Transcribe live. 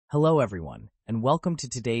Hello everyone, and welcome to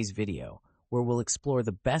today's video, where we'll explore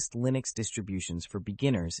the best Linux distributions for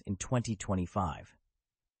beginners in 2025.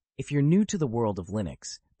 If you're new to the world of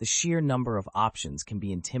Linux, the sheer number of options can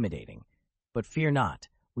be intimidating, but fear not,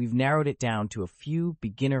 we've narrowed it down to a few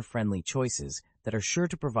beginner-friendly choices that are sure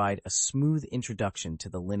to provide a smooth introduction to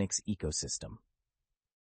the Linux ecosystem.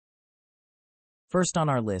 First on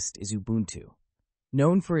our list is Ubuntu.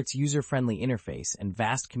 Known for its user-friendly interface and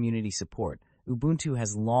vast community support, Ubuntu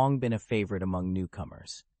has long been a favorite among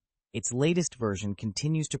newcomers. Its latest version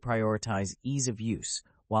continues to prioritize ease of use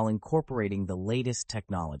while incorporating the latest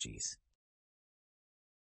technologies.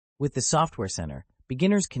 With the Software Center,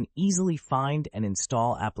 beginners can easily find and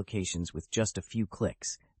install applications with just a few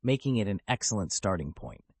clicks, making it an excellent starting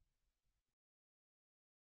point.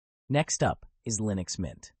 Next up is Linux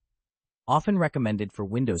Mint. Often recommended for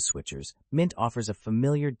Windows switchers, Mint offers a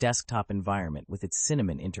familiar desktop environment with its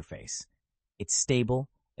Cinnamon interface. It's stable,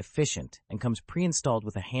 efficient, and comes pre-installed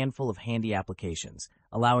with a handful of handy applications,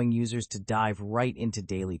 allowing users to dive right into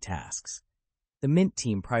daily tasks. The Mint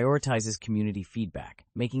team prioritizes community feedback,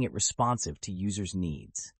 making it responsive to users'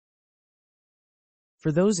 needs.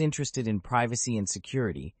 For those interested in privacy and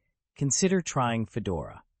security, consider trying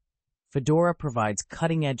Fedora. Fedora provides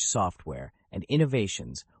cutting-edge software and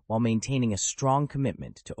innovations while maintaining a strong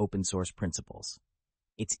commitment to open-source principles.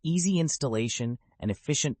 Its easy installation and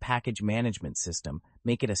efficient package management system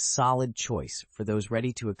make it a solid choice for those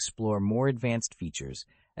ready to explore more advanced features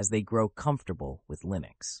as they grow comfortable with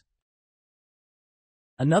Linux.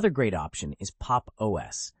 Another great option is Pop!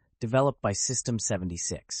 OS, developed by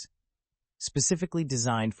System76. Specifically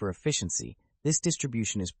designed for efficiency, this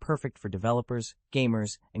distribution is perfect for developers,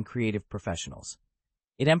 gamers, and creative professionals.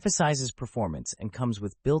 It emphasizes performance and comes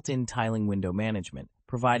with built-in tiling window management,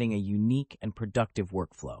 providing a unique and productive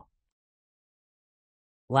workflow.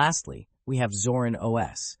 Lastly, we have Zorin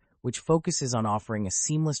OS, which focuses on offering a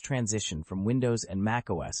seamless transition from Windows and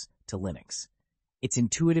macOS to Linux. Its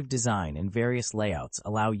intuitive design and various layouts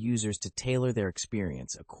allow users to tailor their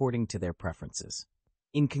experience according to their preferences.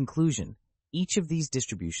 In conclusion, each of these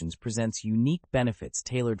distributions presents unique benefits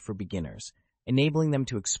tailored for beginners, enabling them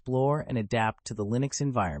to explore and adapt to the Linux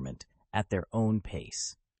environment at their own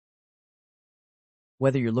pace.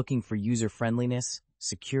 Whether you're looking for user-friendliness,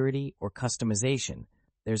 security, or customization,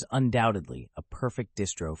 there's undoubtedly a perfect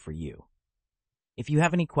distro for you. If you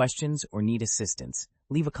have any questions or need assistance,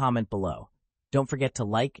 leave a comment below. Don't forget to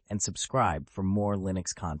like and subscribe for more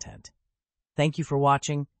Linux content. Thank you for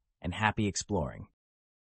watching, and happy exploring.